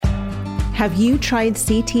Have you tried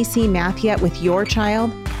CTC Math yet with your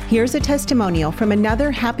child? Here's a testimonial from another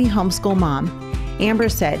happy homeschool mom. Amber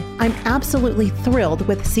said, "I'm absolutely thrilled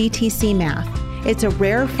with CTC Math. It's a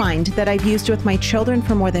rare find that I've used with my children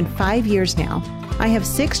for more than 5 years now. I have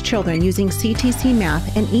 6 children using CTC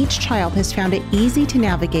Math, and each child has found it easy to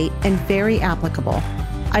navigate and very applicable.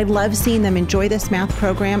 I love seeing them enjoy this math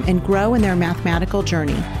program and grow in their mathematical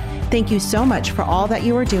journey. Thank you so much for all that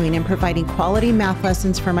you are doing in providing quality math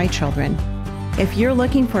lessons for my children." If you're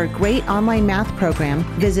looking for a great online math program,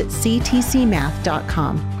 visit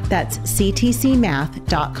ctcmath.com. That's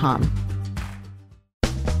ctcmath.com.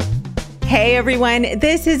 Hey everyone,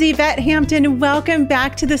 this is Yvette Hampton. Welcome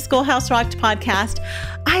back to the Schoolhouse Rocked podcast.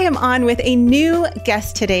 I am on with a new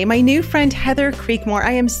guest today, my new friend Heather Creekmore.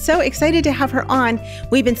 I am so excited to have her on.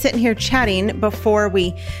 We've been sitting here chatting before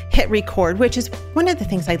we hit record, which is one of the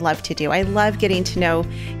things I love to do. I love getting to know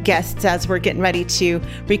guests as we're getting ready to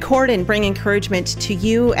record and bring encouragement to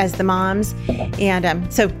you as the moms. And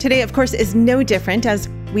so today, of course, is no different as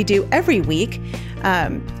we do every week.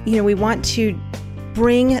 We want to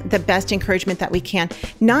bring the best encouragement that we can,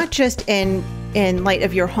 not just in light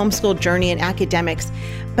of your homeschool journey and academics,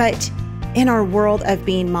 but in our world of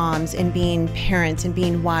being moms and being parents and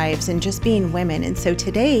being wives and just being women. And so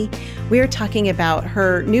today we are talking about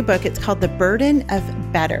her new book. It's called The Burden of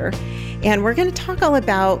Better. And we're going to talk all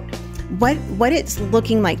about what it's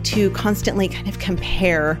looking like to constantly kind of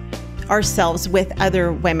compare ourselves with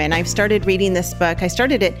other women. I've started reading this book. I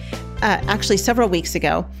started it actually several weeks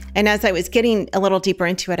ago. And as I was getting a little deeper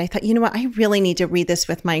into it, I thought, you know what, I really need to read this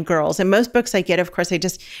with my girls. And most books I get, of course, I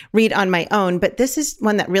just read on my own, but this is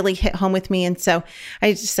one that really hit home with me. And so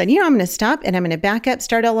I just said, I'm going to stop and I'm going to back up,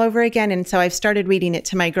 start all over again. And so I've started reading it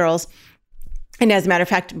to my girls. And as a matter of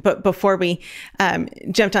fact, before we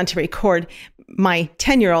jumped on to record, my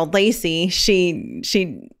 10-year-old Lacey, she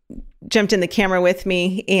jumped in the camera with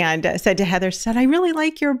me and said to Heather, I really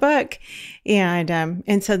like your book.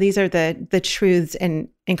 And so these are the truths and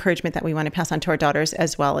encouragement that we want to pass on to our daughters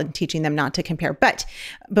as well, and teaching them not to compare. But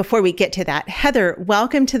before we get to that, Heather,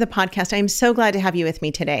 welcome to the podcast. I'm so glad to have you with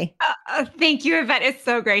me today. Thank you, Yvette. It's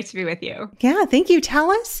so great to be with you. Yeah, thank you.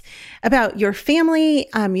 Tell us about your family.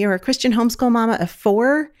 You're a Christian homeschool mama of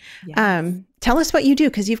 4. Yes. Tell us what you do,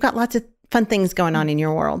 because you've got lots of fun things going on in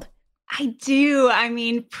your world. I do. I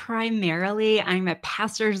mean, primarily, I'm a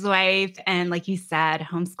pastor's wife and, like you said,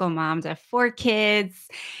 homeschool mom to 4 kids.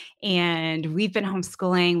 And we've been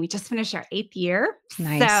homeschooling. We just finished our 8th year.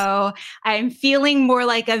 Nice. So I'm feeling more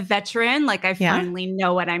like a veteran, like I finally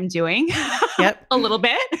know what I'm doing. Yep. A little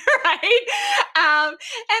bit, right?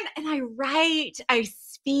 And I write, I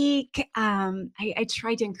speak. I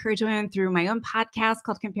try to encourage women through my own podcast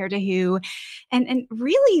called Compare to Who. And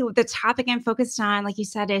really the topic I'm focused on, like you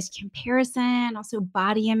said, is comparison, also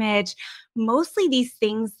body image, mostly these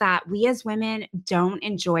things that we as women don't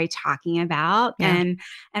enjoy talking about. Yeah. And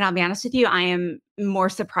I'll be honest with you, I am more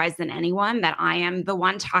surprised than anyone that I am the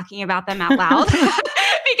one talking about them out loud.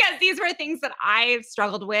 Because these were things that I've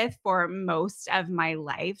struggled with for most of my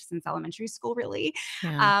life since elementary school, really.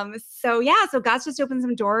 Yeah. So God's just opened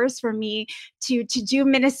some doors for me to do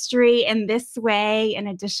ministry in this way, in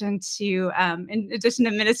addition to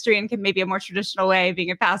ministry and maybe a more traditional way,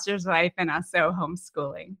 being a pastor's wife and also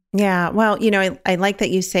homeschooling. Yeah. Well, I like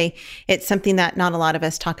that you say it's something that not a lot of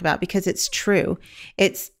us talk about, because it's true.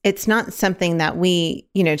 It's not something that we,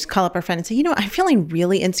 just call up our friend and say, I'm feeling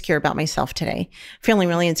really insecure about myself today. Feeling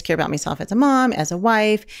really insecure about myself as a mom, as a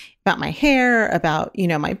wife, about my hair, about,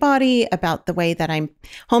 my body, about the way that I'm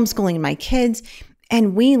homeschooling my kids.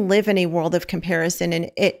 And we live in a world of comparison.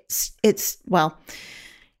 And it's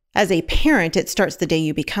as a parent, it starts the day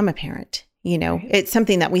you become a parent. It's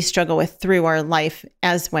something that we struggle with through our life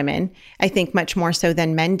as women, I think much more so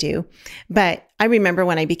than men do. But I remember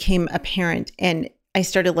when I became a parent and I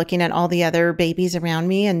started looking at all the other babies around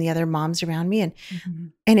me and the other moms around me. And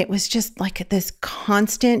it was just like this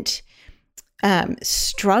constant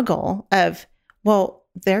struggle of,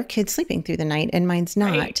 their kid's sleeping through the night and mine's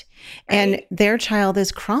not. Right. And their child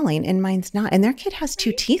is crawling and mine's not. And their kid has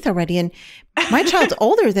 2 teeth already. And my child's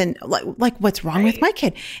older than, like, what's wrong with my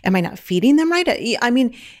kid? Am I not feeding them right? I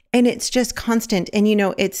mean, and it's just constant. And,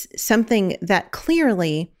 it's something that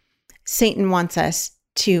clearly Satan wants us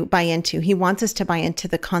to buy into. He wants us to buy into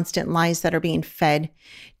the constant lies that are being fed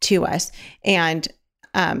to us. And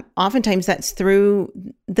oftentimes that's through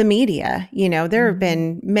the media. There have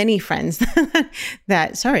been many friends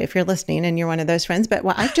that, sorry if you're listening and you're one of those friends, but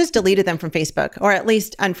I've just deleted them from Facebook, or at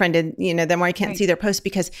least unfriended, them where I can't see their posts,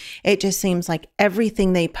 because it just seems like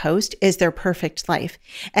everything they post is their perfect life.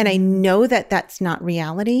 And I know that that's not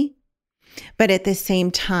reality, but at the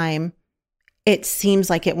same time, it seems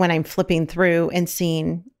like it when I'm flipping through and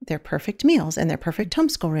seeing their perfect meals and their perfect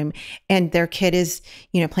homeschool room, and their kid is,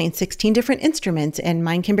 playing 16 different instruments and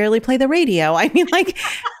mine can barely play the radio. I mean, like,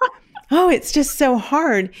 oh, it's just so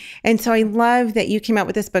hard. And so I love that you came out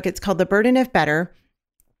with this book. It's called The Burden of Better: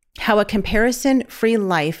 How a Comparison-Free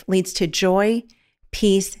Life Leads to Joy,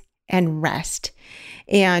 Peace, and Rest.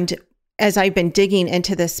 And as I've been digging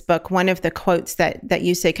into this book, one of the quotes that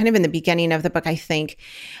you say kind of in the beginning of the book, I think,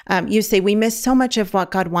 you say, we miss so much of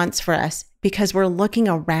what God wants for us because we're looking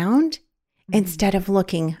around instead of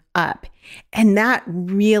looking up. And that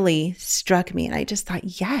really struck me. And I just thought,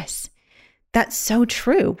 yes, that's so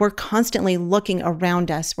true. We're constantly looking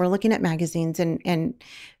around us. We're looking at magazines and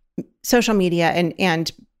social media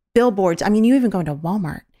and billboards. I mean, you even go into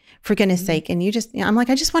Walmart, for goodness sake. And I'm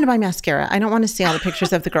like, I just want to buy mascara. I don't want to see all the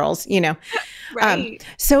pictures of the girls, Right.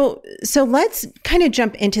 So let's kind of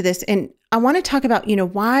jump into this. And I want to talk about,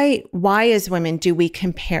 why as women do we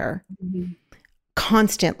compare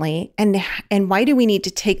constantly, and why do we need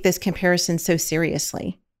to take this comparison so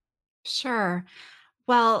seriously? Sure.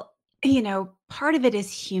 Well, part of it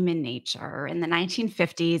is human nature. In the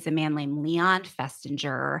 1950s, a man named Leon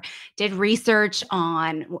Festinger did research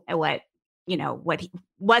on what he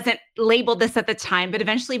wasn't labeled this at the time, but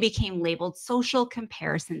eventually became labeled social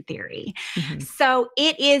comparison theory. So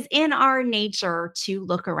it is in our nature to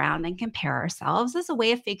look around and compare ourselves as a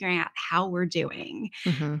way of figuring out how we're doing.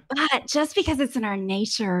 But just because it's in our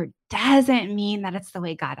nature doesn't mean that it's the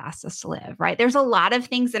way God asked us to live, right? There's a lot of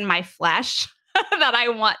things in my flesh that I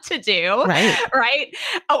want to do, right?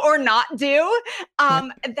 Or not do,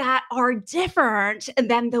 that are different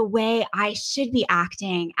than the way I should be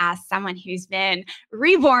acting as someone who's been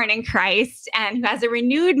reborn in Christ and who has a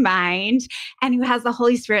renewed mind and who has the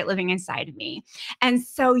Holy Spirit living inside of me. And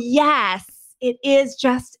so, yes, it is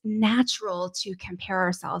just natural to compare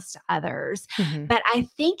ourselves to others. But I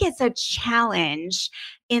think it's a challenge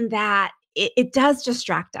in that it does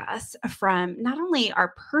distract us from not only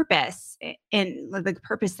our purpose and the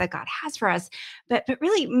purpose that God has for us, but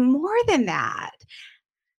really more than that.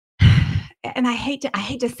 And I hate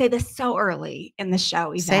to say this so early in the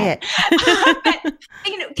show, Yvette. Say it.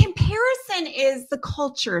 But, comparison is the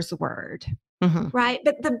culture's word, right?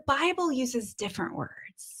 But the Bible uses different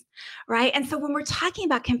words, right? And so when we're talking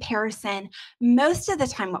about comparison, most of the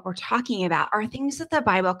time what we're talking about are things that the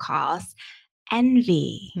Bible calls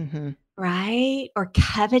envy, right? Or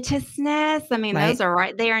covetousness. I mean, those are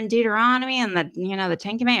right there in Deuteronomy and the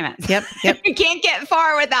 10 Commandments. Yep. You can't get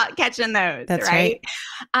far without catching those. That's right.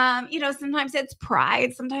 Sometimes it's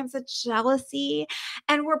pride, sometimes it's jealousy.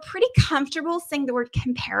 And we're pretty comfortable saying the word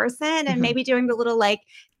comparison and maybe doing the little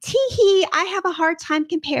tee-hee, I have a hard time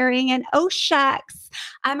comparing, and oh shucks,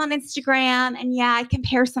 I'm on Instagram and I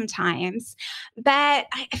compare sometimes. But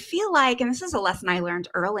I feel like, and this is a lesson I learned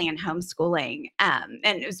early in homeschooling, and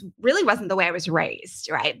it really wasn't the way I was raised,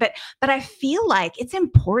 right? But I feel like it's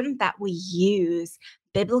important that we use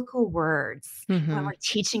biblical words when we're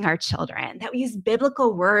teaching our children, that we use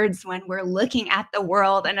biblical words when we're looking at the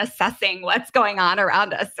world and assessing what's going on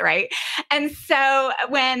around us, right? And so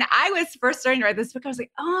when I was first starting to write this book, I was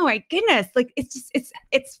like, oh my goodness,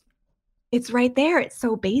 it's right there. It's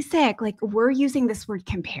so basic. Like, we're using this word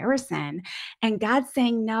comparison, and God's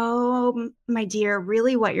saying, no, my dear,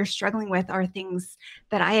 really what you're struggling with are things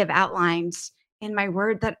that I have outlined in my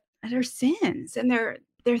word that are sins, and they're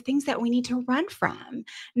things that we need to run from,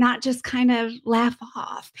 not just kind of laugh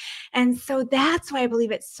off. And so that's why I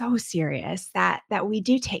believe it's so serious that we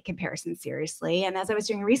do take comparison seriously. And as I was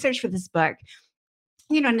doing research for this book,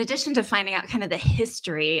 in addition to finding out kind of the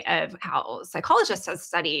history of how psychologists have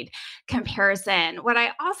studied comparison, what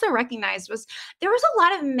I also recognized was there was a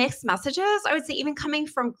lot of mixed messages, I would say, even coming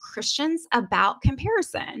from Christians about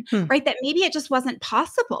comparison, right? That maybe it just wasn't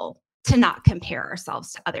possible to not compare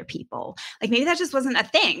ourselves to other people. Like, maybe that just wasn't a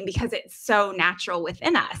thing because it's so natural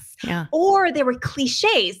within us. Yeah. Or there were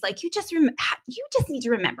cliches like, you just need to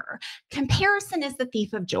remember, comparison is the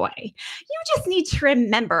thief of joy. You just need to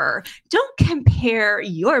remember, don't compare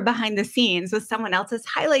your behind the scenes with someone else's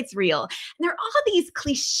highlights reel. And there are all these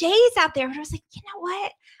cliches out there. But I was like, you know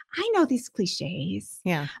what? I know these cliches.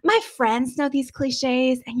 Yeah. My friends know these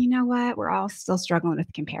cliches. And you know what? We're all still struggling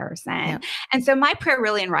with comparison. Yeah. And so my prayer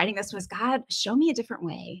really in writing this was, God, show me a different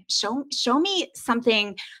way. Show me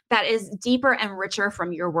something that is deeper and richer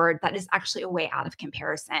from your word, that is actually a way out of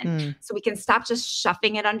comparison. So we can stop just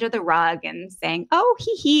shoving it under the rug and saying, oh,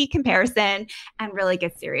 comparison, and really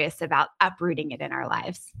get serious about uprooting it in our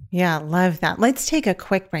lives. Yeah, love that. Let's take a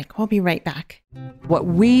quick break. We'll be right back. What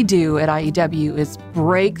we do at IEW is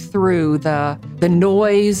break through the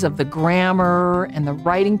noise of the grammar and the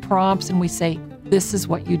writing prompts, and we say, this is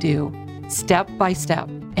what you do, step by step.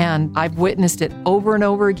 And I've witnessed it over and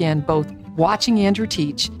over again, both watching Andrew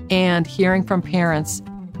teach and hearing from parents,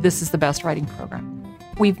 this is the best writing program.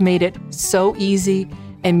 We've made it so easy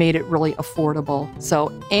and made it really affordable.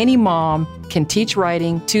 So any mom can teach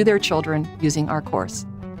writing to their children using our course,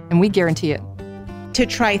 and we guarantee it. To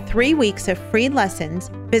try 3 weeks of free lessons,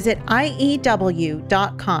 visit IEW.com.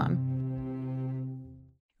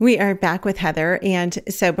 We are back with Heather. And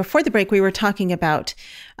so before the break, we were talking about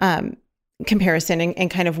comparison and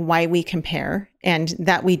kind of why we compare, and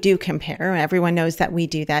that we do compare. Everyone knows that we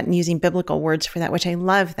do that, and using biblical words for that, which I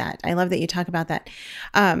love that. I love that you talk about that.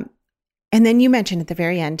 And then you mentioned at the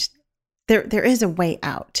very end, there is a way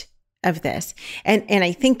out of this. And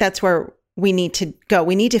I think that's where we need to go.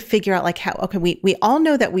 We need to figure out like how, okay, we all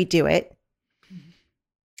know that we do it.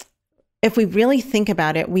 If we really think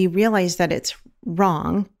about it, we realize that it's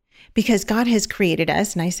wrong because God has created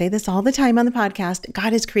us. And I say this all the time on the podcast,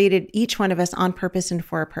 God has created each one of us on purpose and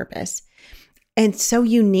for a purpose. And so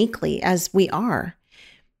uniquely as we are,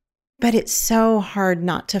 but it's so hard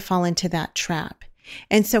not to fall into that trap.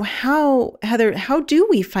 And so Heather, how do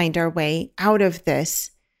we find our way out of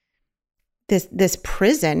this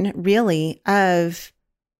prison really of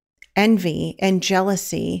envy and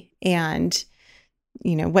jealousy and,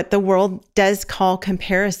 you know, what the world does call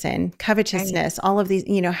comparison, covetousness, all of these,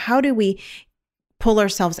 you know, how do we pull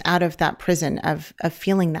ourselves out of that prison of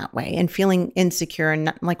feeling that way and feeling insecure and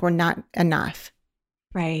not, like we're not enough?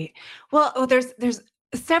 Right. Well, there's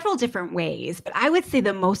several different ways, but I would say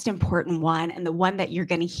the most important one, and the one that you're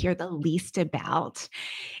going to hear the least about,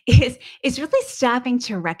 is really stopping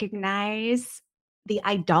to recognize the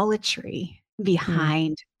idolatry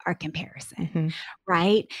behind our comparison,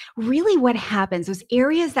 right? Really what happens, those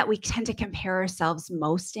areas that we tend to compare ourselves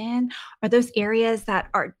most in are those areas that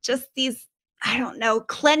are just these, I don't know,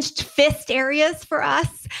 clenched fist areas for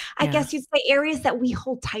us. I guess you'd say areas that we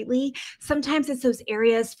hold tightly. Sometimes it's those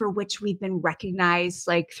areas for which we've been recognized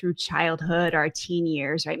like through childhood or teen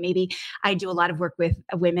years, right? Maybe I do a lot of work with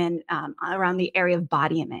women around the area of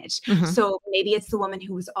body image. So maybe it's the woman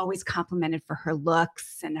who was always complimented for her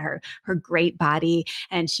looks and her great body,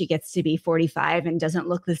 and she gets to be 45 and doesn't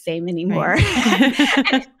look the same anymore.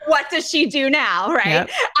 Right. And what does she do now, right?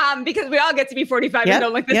 Because we all get to be 45 and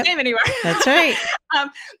don't look the same anymore. That's right.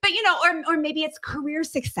 But you know, or maybe it's career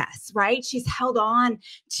success, right? She's held on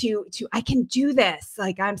to I can do this,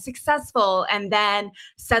 like I'm successful, and then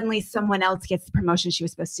suddenly someone else gets the promotion she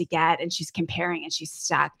was supposed to get, and she's comparing and she's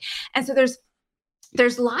stuck. And so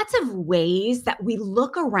there's lots of ways that we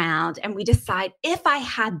look around and we decide, if I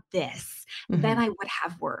had this, then I would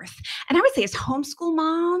have worth. And I would say as homeschool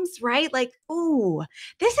moms, right? Like, ooh,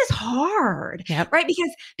 this is hard, right?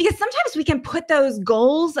 Because sometimes we can put those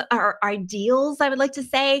goals or ideals, I would like to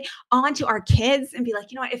say, onto our kids and be like,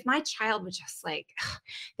 you know what, if my child would just like,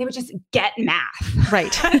 they would just get math,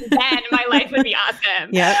 right? Then my life would be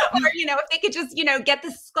awesome. Or, you know, if they could just, you know, get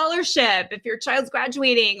the scholarship, if your child's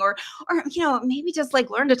graduating, or, you know, maybe just like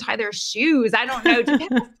learn to tie their shoes. I don't know,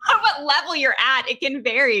 depending on what level you're at, it can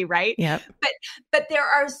vary, right? But there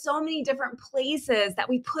are so many different places that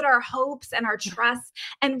we put our hopes and our trust.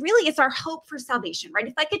 And really it's our hope for salvation, right?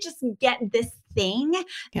 If I could just get this thing,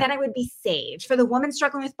 then I would be saved. For the woman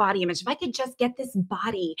struggling with body image, if I could just get this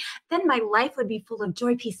body, then my life would be full of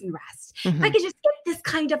joy, peace, and rest. If I could just get this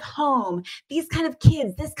kind of home, these kind of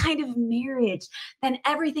kids, this kind of marriage, then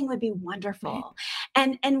everything would be wonderful.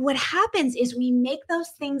 And what happens is we make those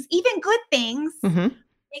things, even good things,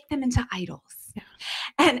 make them into idols.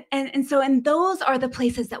 And so those are the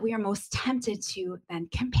places that we are most tempted to then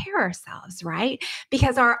compare ourselves, right?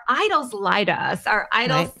 Because our idols lie to us. Our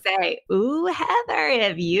idols say, ooh, Heather,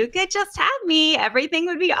 if you could just have me, everything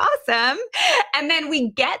would be awesome. And then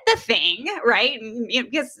we get the thing, right?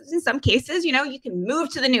 Because in some cases, you know, you can move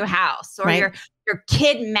to the new house, or your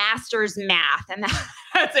kid masters math, and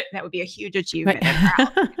that would be a huge achievement.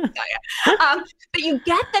 But you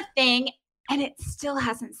get the thing, and it still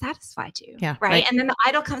hasn't satisfied you, right? And then the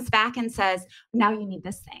idol comes back and says, now you need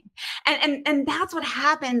this thing. And that's what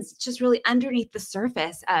happens just really underneath the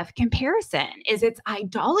surface of comparison, is it's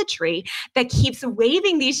idolatry that keeps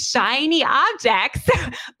waving these shiny objects.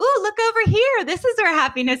 Ooh, look over here. This is where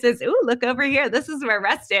happiness is. Ooh, look over here. This is where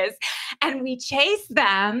rest is. And we chase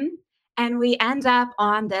them. And we end up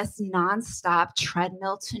on this nonstop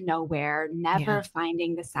treadmill to nowhere, never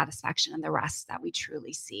finding the satisfaction and the rest that we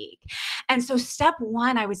truly seek. And so step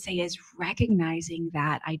one, I would say, is recognizing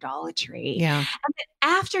that idolatry. Yeah. And then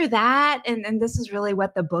after that, and this is really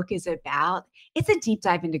what the book is about, it's a deep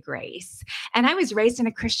dive into grace. And I was raised in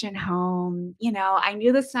a Christian home. I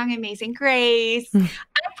knew the song Amazing Grace. I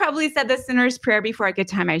probably said the sinner's prayer before I could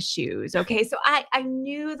tie my shoes. Okay. So I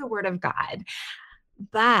knew the word of God.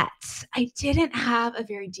 But I didn't have a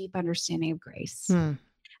very deep understanding of grace.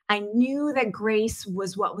 I knew that grace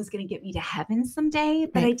was what was going to get me to heaven someday,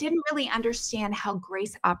 but I didn't really understand how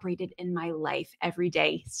grace operated in my life every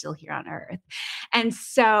day, still here on earth. And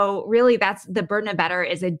so really that's the Burden of Better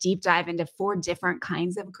is a deep dive into 4 different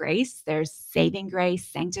kinds of grace. There's saving grace,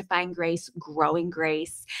 sanctifying grace, growing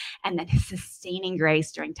grace, and then sustaining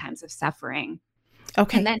grace during times of suffering.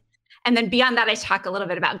 Okay. And then beyond that, I talk a little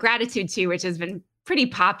bit about gratitude too, which has been pretty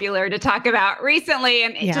popular to talk about recently,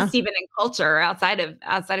 and just even in culture outside of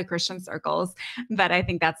Christian circles. But I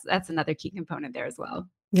think that's another key component there as well.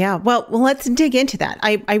 Yeah. Well, let's dig into that.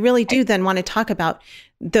 I really do then want to talk about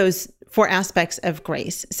those 4 aspects of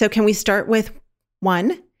grace. So can we start with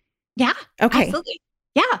 1? Yeah. Okay. Absolutely.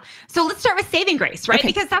 Yeah. So let's start with saving grace, right? Okay.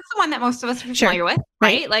 Because that's the one that most of us are familiar with,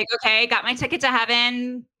 right? Like, okay, got my ticket to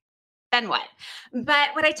heaven. Then what? But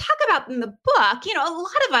what I talk about in the book, a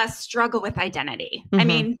lot of us struggle with identity. I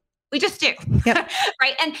mean, we just do,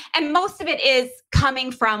 right? And most of it is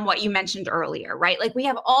coming from what you mentioned earlier, right? Like we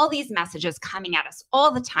have all these messages coming at us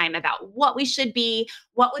all the time about what we should be,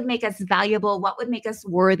 what would make us valuable, what would make us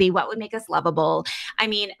worthy, what would make us lovable. I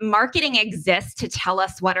mean, marketing exists to tell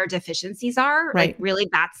us what our deficiencies are. Right. Like really,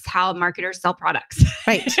 that's how marketers sell products.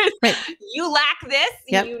 Right. You lack this,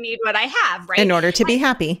 you need what I have, right? In order to be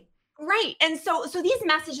happy. Right. And so these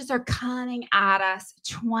messages are coming at us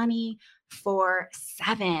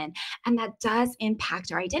 24/7, and that does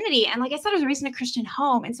impact our identity. And like I said, I was raised in a Christian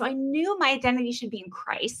home. And so I knew my identity should be in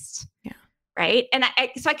Christ. Yeah. Right. And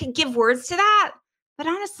so I could give words to that. But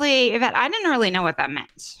honestly, Yvette, I didn't really know what that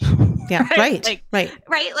meant. Yeah. Right.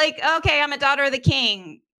 Right. Like, okay, I'm a daughter of the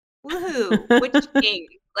king. Woohoo. Which king?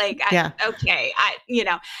 But as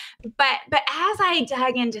I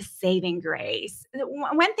dug into saving grace,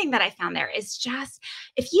 one thing that I found there is just,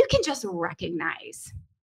 if you can just recognize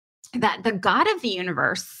that the God of the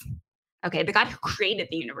universe, the God who created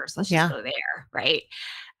the universe, let's just go there, right?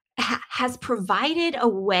 Has provided a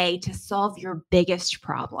way to solve your biggest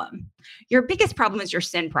problem. Your biggest problem is your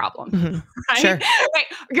sin problem, right? Sure. Right.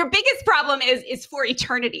 Your biggest problem is for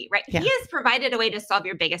eternity, right? Yeah. He has provided a way to solve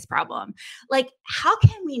your biggest problem. Like, how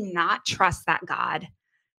can we not trust that God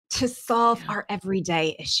to solve our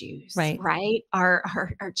everyday issues, right?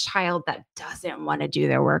 Our child that doesn't want to do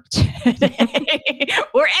their work today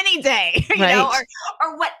or any day, you know,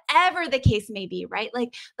 or whatever the case may be, right?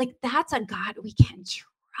 Like that's a God we can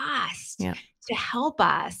trust to help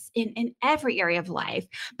us in every area of life.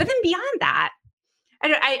 But then beyond that,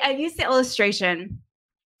 I use the illustration.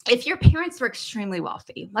 If your parents were extremely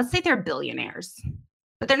wealthy, let's say they're billionaires,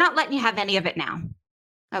 but they're not letting you have any of it now.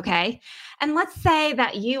 Okay. And let's say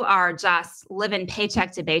that you are just living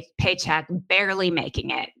paycheck to paycheck, barely making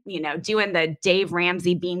it, doing the Dave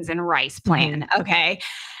Ramsey beans and rice plan. Okay.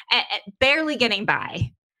 And barely getting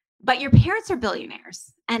by, but your parents are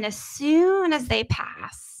billionaires. And as soon as they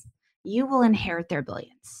pass, you will inherit their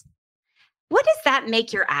billions. What does that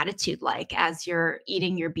make your attitude like as you're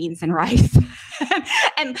eating your beans and rice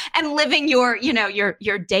and living your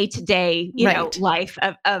day-to-day, life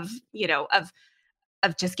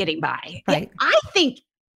of just getting by? Right. I think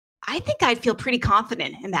I'd feel pretty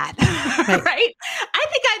confident in that. Right. I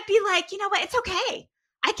think I'd be like, you know what? It's okay.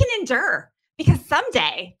 I can endure because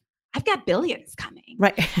someday I've got billions coming.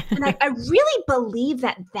 Right. And I really believe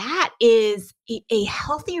that is a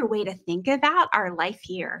healthier way to think about our life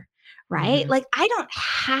here. Right. Like I don't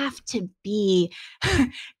have to be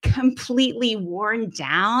completely worn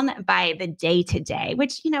down by the day to day,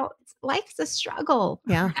 which, life's a struggle.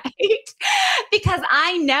 Yeah. Right? Because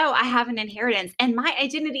I know I have an inheritance and my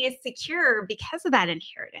identity is secure because of that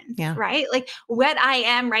inheritance. Yeah. Right. Like what I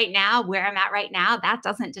am right now, where I'm at right now, that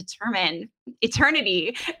doesn't determine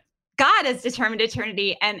eternity. God has determined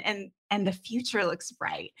eternity and the future looks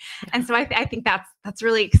bright. Yeah. And so I think that's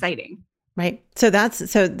really exciting. Right. So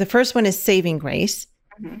the first one is saving grace.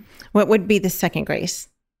 Mm-hmm. What would be the second grace?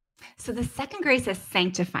 So the second grace is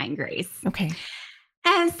sanctifying grace. Okay.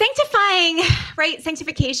 And sanctifying, right?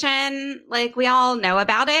 Sanctification, like we all know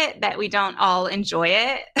about it, but we don't all enjoy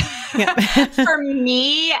it. For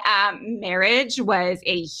me, marriage was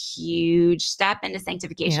a huge step into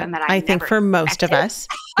sanctification that I think for most of us.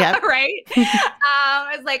 Yep. Right.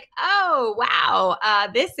 I was like, oh, wow,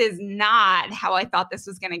 this is not how I thought this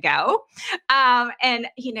was going to go. And,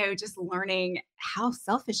 just learning how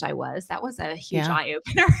selfish I was. That was a huge eye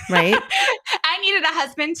opener. Right. I needed a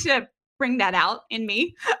husband to bring that out in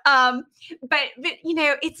me. But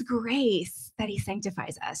it's grace that he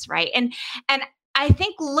sanctifies us. Right. And I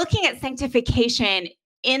think looking at sanctification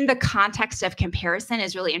in the context of comparison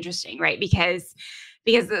is really interesting, right? Because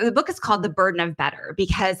the book is called The Burden of Better,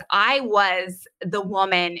 because I was the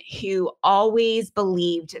woman who always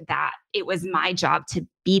believed that it was my job to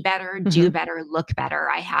be better, do better, look better.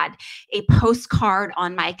 I had a postcard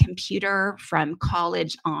on my computer from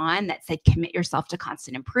college on that said, commit yourself to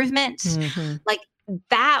constant improvement. Like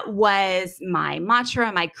that was my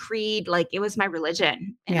mantra, my creed. Like it was my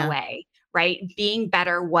religion in a way, right? Being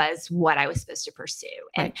better was what I was supposed to pursue.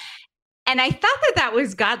 And I thought that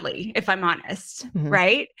was godly, if I'm honest,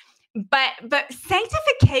 right? But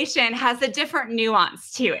sanctification has a different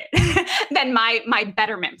nuance to it than my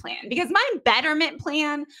betterment plan, because my betterment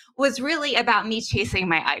plan was really about me chasing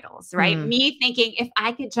my idols, right? Me thinking if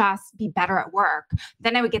I could just be better at work,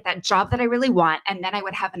 then I would get that job that I really want. And then I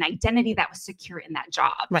would have an identity that was secure in that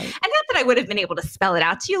job. Right. And not that I would have been able to spell it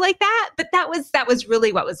out to you like that, but that was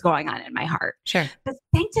really what was going on in my heart. Sure. But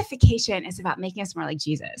sanctification is about making us more like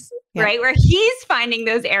Jesus, right? Where he's finding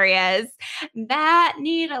those areas that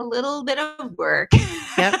need a little bit of work,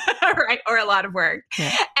 right? Or a lot of work.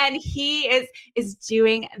 And he is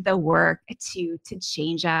doing the work to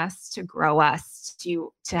change us, to grow us,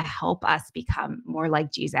 to help us become more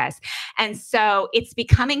like Jesus. And so it's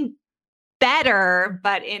becoming better,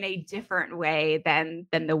 but in a different way than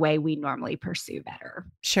the way we normally pursue better.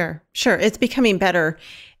 Sure. It's becoming better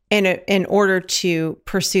in order to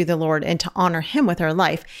pursue the Lord and to honor him with our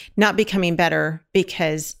life, not becoming better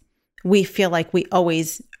because we feel like we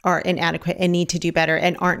always are inadequate and need to do better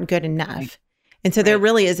and aren't good enough. Right. And so there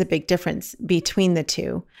really is a big difference between the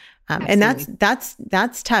two. And that's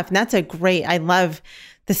tough. And that's I love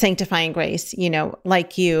the sanctifying grace,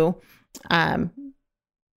 like you,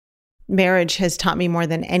 marriage has taught me more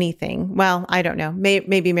than anything. Well, I don't know,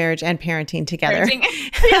 maybe marriage and parenting together.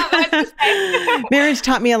 Marriage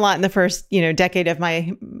taught me a lot in the first, decade of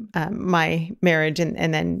my marriage.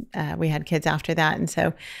 And then we had kids after that. And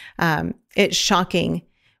so it's shocking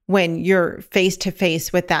when you're face to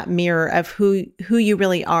face with that mirror of who you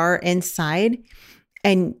really are inside.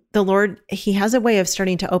 And the Lord, he has a way of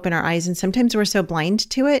starting to open our eyes. And sometimes we're so blind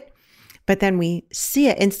to it, but then we see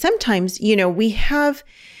it. And sometimes, we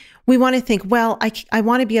want to think, well, I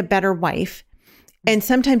want to be a better wife. And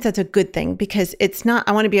sometimes that's a good thing, because it's not,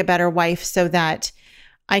 I want to be a better wife so that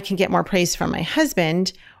I can get more praise from my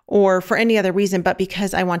husband or for any other reason, but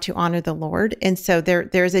because I want to honor the Lord. And so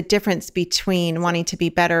there's a difference between wanting to be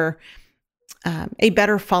better, a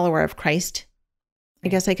better follower of Christ, I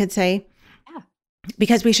guess I could say,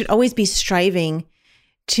 because we should always be striving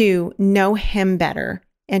to know him better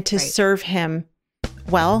and to serve him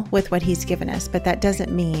well with what he's given us. But that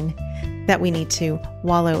doesn't mean that we need to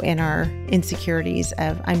wallow in our insecurities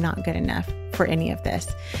of I'm not good enough for any of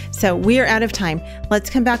this. So we are out of time. Let's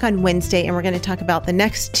come back on Wednesday and we're going to talk about the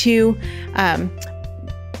next two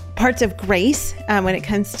parts of grace when it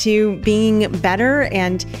comes to being better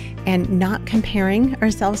and not comparing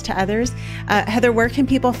ourselves to others. Heather, where can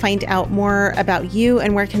people find out more about you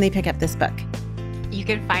and where can they pick up this book? You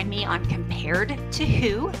can find me on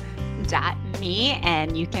comparedtowho.me,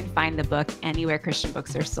 and you can find the book anywhere Christian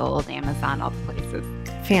books are sold, Amazon, all the places.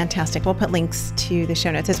 Fantastic. We'll put links to the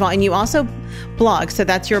show notes as well. And you also blog. So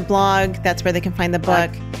that's your blog. That's where they can find the book.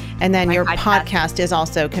 And then your podcast is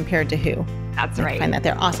also Compared to Who. That's right. Find that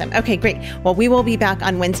there. Awesome. Okay, great. Well, we will be back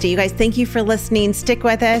on Wednesday. You guys, thank you for listening. Stick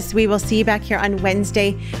with us. We will see you back here on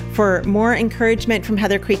Wednesday for more encouragement from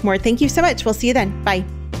Heather Creekmore. Thank you so much. We'll see you then. Bye.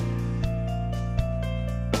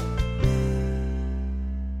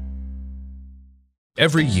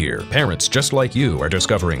 Every year, parents just like you are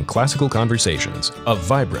discovering Classical Conversations, a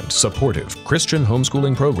vibrant, supportive Christian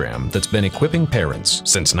homeschooling program that's been equipping parents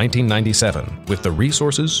since 1997 with the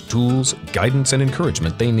resources, tools, guidance, and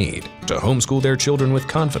encouragement they need to homeschool their children with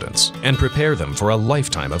confidence and prepare them for a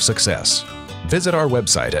lifetime of success. Visit our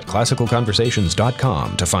website at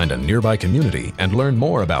classicalconversations.com to find a nearby community and learn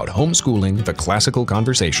more about homeschooling the Classical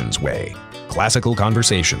Conversations way. Classical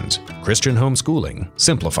Conversations, Christian homeschooling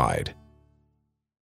simplified.